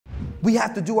We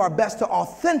have to do our best to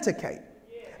authenticate.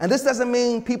 And this doesn't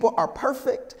mean people are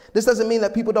perfect. This doesn't mean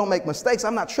that people don't make mistakes.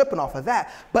 I'm not tripping off of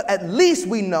that. But at least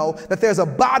we know that there's a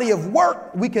body of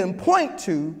work we can point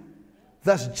to,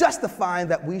 thus justifying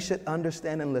that we should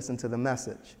understand and listen to the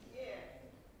message.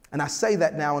 And I say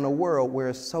that now in a world where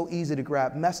it's so easy to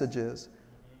grab messages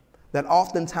that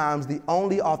oftentimes the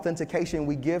only authentication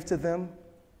we give to them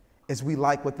is we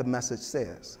like what the message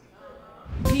says.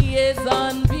 He is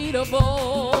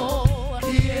unbeatable.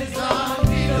 He is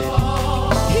unbeatable.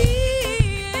 He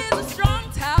is a strong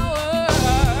tower.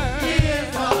 He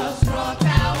is a strong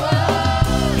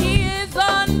tower. He is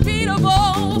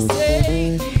unbeatable.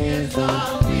 Say, he is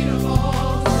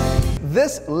unbeatable.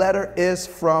 This letter is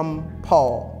from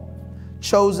Paul,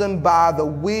 chosen by the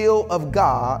will of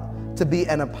God to be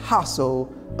an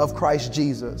apostle of Christ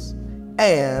Jesus,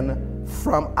 and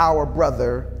from our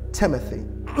brother Timothy.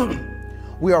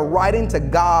 We are writing to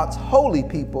God's holy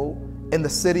people in the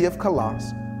city of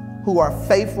Colossus, who are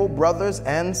faithful brothers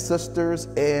and sisters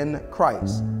in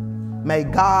Christ. May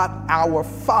God, our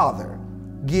Father,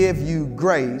 give you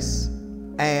grace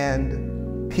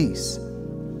and peace.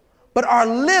 But our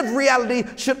lived reality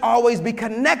should always be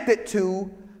connected to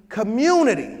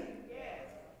community,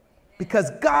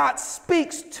 because God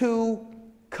speaks to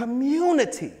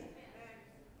community.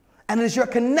 And it is your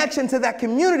connection to that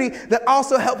community that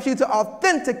also helps you to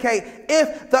authenticate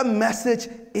if the message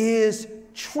is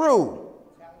true.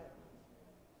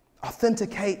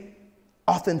 Authenticate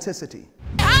authenticity.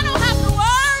 I don't have to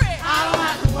worry. I don't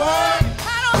have to worry.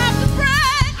 I don't have to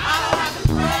pray. I don't have to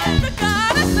pray. The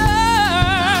God I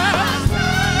serve.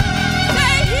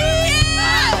 Say he is.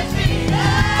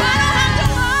 I don't have to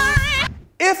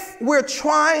worry. If we're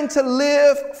trying to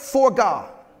live for God,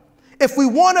 if we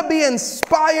want to be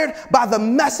inspired by the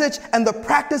message and the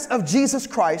practice of Jesus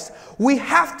Christ, we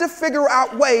have to figure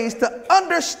out ways to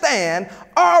understand,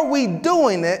 are we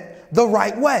doing it the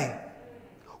right way?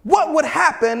 What would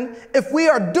happen if we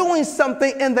are doing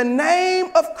something in the name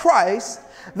of Christ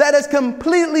that is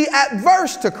completely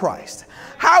adverse to Christ?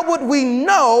 How would we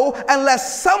know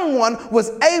unless someone was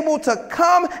able to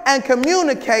come and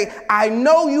communicate, I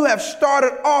know you have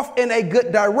started off in a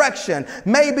good direction.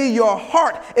 Maybe your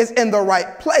heart is in the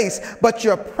right place, but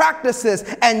your practices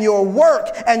and your work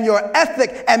and your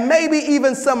ethic and maybe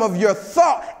even some of your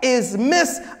thought is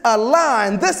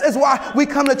misaligned. This is why we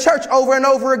come to church over and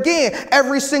over again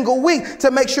every single week, to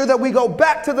make sure that we go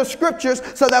back to the scriptures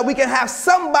so that we can have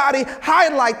somebody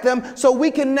highlight them so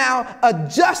we can now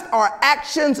adjust our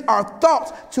actions, our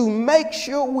thoughts, to make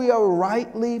sure we are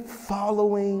rightly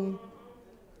following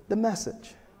the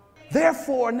message.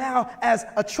 Therefore, now as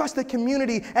a trusted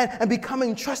community and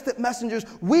becoming trusted messengers,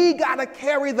 we got to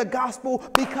carry the gospel,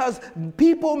 because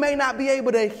people may not be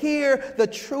able to hear the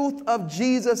truth of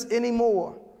Jesus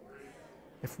anymore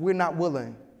if we're not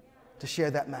willing to share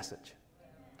that message.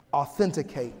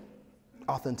 Authenticate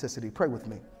authenticity. Pray with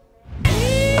me.